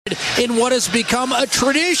in what has become a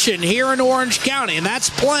tradition here in Orange County, and that's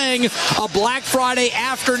playing a Black Friday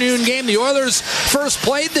afternoon game. The Oilers first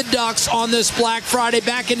played the Ducks on this Black Friday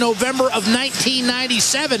back in November of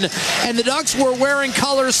 1997, and the Ducks were wearing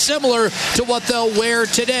colors similar to what they'll wear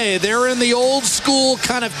today. They're in the old school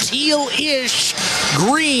kind of teal-ish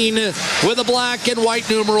green with the black and white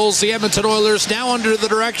numerals. The Edmonton Oilers now under the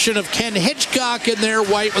direction of Ken Hitchcock in their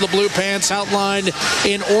white with the blue pants outlined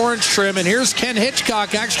in orange trim. And here's Ken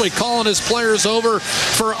Hitchcock actually calling his players over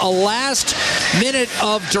for a last minute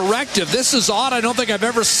of directive. This is odd. I don't think I've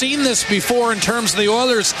ever seen this before in terms of the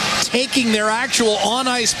Oilers taking their actual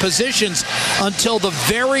on-ice positions until the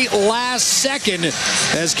very last second.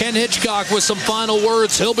 As Ken Hitchcock with some final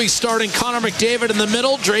words, he'll be starting Connor McDavid in the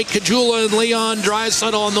middle, Drake Caggiula and Leon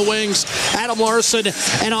Draisaitl on the wings, Adam Larsson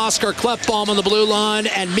and Oscar Klefbom on the blue line,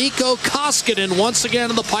 and Mikko Koskinen once again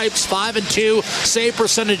in the pipes, 5-2, save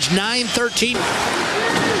percentage .913.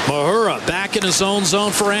 Mahura back in his own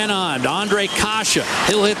zone for Anaheim. Andre Kasha,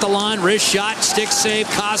 he'll hit the line, wrist shot, stick save.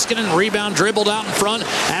 Koskinen, rebound dribbled out in front.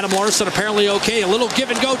 Adam Larsson apparently okay. A little give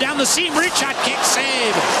and go down the seam, wrist shot, kick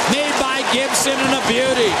save made by Gibson and a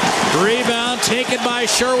beauty. Rebound taken by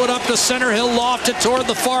Sherwood up to center. He'll loft it toward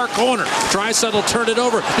the far corner. Draisaitl turned it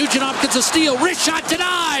over. Nugent Hopkins a steal. Wrist shot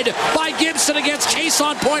denied by Gibson against Chase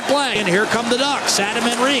on point play. And here come the Ducks. Adam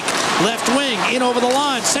Henrique, left wing, in over the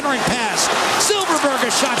line, centering pass. Silverberg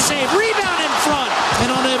a shot save. Rebound in front.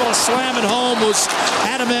 And unable to slam it home was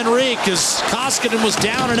Adam Henrique as Koskinen was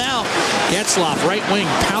down and out. Getzlaf, right wing,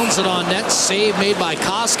 pounds it on net. Save made by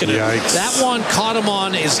Koskinen. Yikes. That one caught him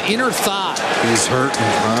on his inner thigh. He's hurting.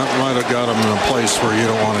 That might have got him in a place where you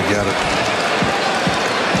don't want to get it.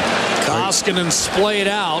 Koskinen splayed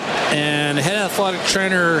out, and head athletic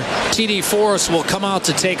trainer T.D. Forrest will come out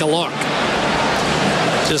to take a look.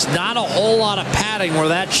 Just not a whole lot of padding where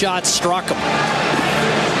that shot struck him.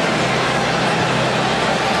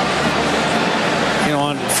 You know,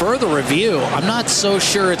 on further review, I'm not so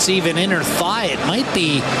sure it's even inner thigh. It might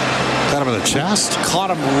be Got him in the chest.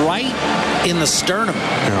 caught him right in the sternum.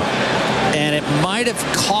 Yeah. And it might have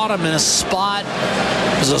caught him in a spot.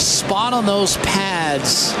 There's a spot on those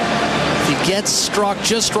pads. If he gets struck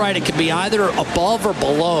just right, it could be either above or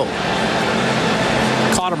below.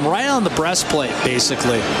 Caught him right on the breastplate,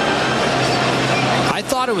 basically. I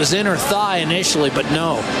thought it was inner thigh initially, but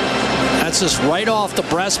no. That's just right off the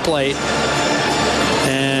breastplate.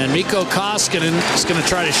 And Mikko Koskinen is going to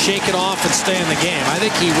try to shake it off and stay in the game. I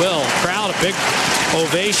think he will. Crowd, a big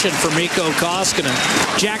ovation for Mikko Koskinen.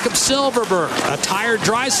 Jakob Silverberg, a tired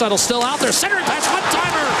Draisaitl still out there. Centering pass,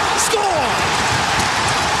 one-timer, score!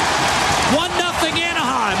 1-0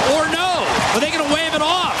 Anaheim, or no? Are they going to wave it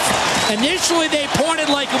off? Initially, they pointed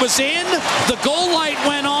like it was in. The goal light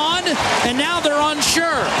went on, and now they're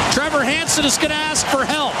unsure. Trevor Hansen is going to ask for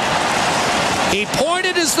help. He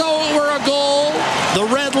pointed as though it were a goal. The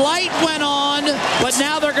red light went on, but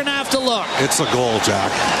now they're going to have to look. It's a goal, Jack.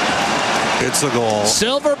 It's a goal.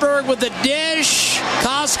 Silverberg with the dish.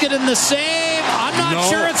 Koskinen the save. I'm not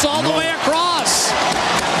sure it's all the way across.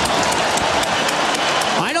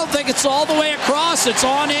 I don't think it's all the way across. It's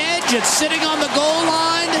on edge. It's sitting on the goal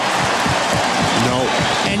line. No.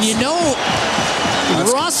 And you know,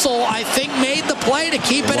 Russell, I think, made the play to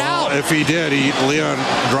keep it out. If he did, Leon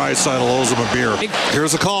Draisaitl owes him a beer.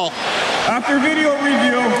 Here's a call. After video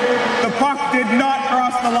review, the puck did not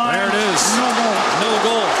cross the line. There it is. No goal. No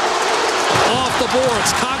goal. Off the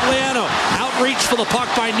boards, Cogliano. Outreach for the puck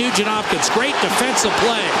by Nugent Hopkins. Great defensive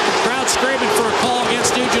play. Crowd screaming for a call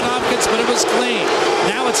against Nugent Hopkins, but it was clean.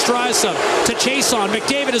 Now it's Draisaitl to chase on.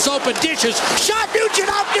 McDavid is open, dishes. Shot, Nugent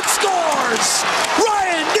Hopkins scores!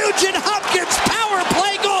 Ryan Nugent Hopkins, power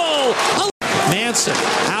play goal! Manson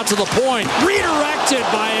out to the point, redirected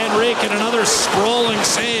by Henrique, and another sprawling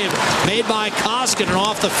save made by Koskinen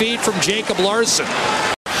off the feed from Jacob Larsson.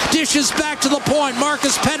 Dishes back to the point.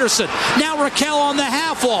 Marcus Pettersson. Now Raquel on the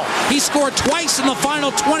half wall. He scored twice in the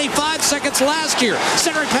final 25 seconds last year.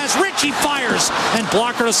 Centering pass. Ritchie fires and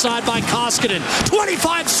blockered aside by Koskinen.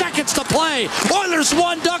 25 seconds to play. Oilers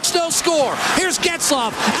 1, Ducks no score. Here's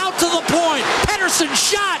Getzlaf out to the point. Pettersson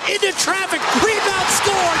shot into traffic. Rebound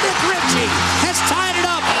score. Nick Ritchie has tied it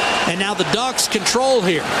up. And now the Ducks control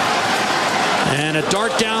here. And a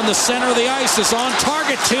dart down the center of the ice is on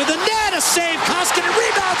target to the net. A save. Koskinen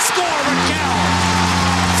rebound score. Raquel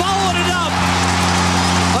followed it up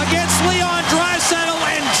against Leon Draisaitl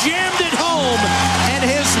and jammed it home. And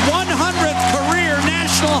his 100th career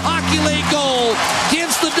National Hockey League goal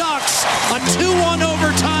gives the Ducks a 2-1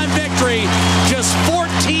 overtime victory just 14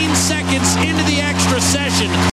 seconds into the extra session.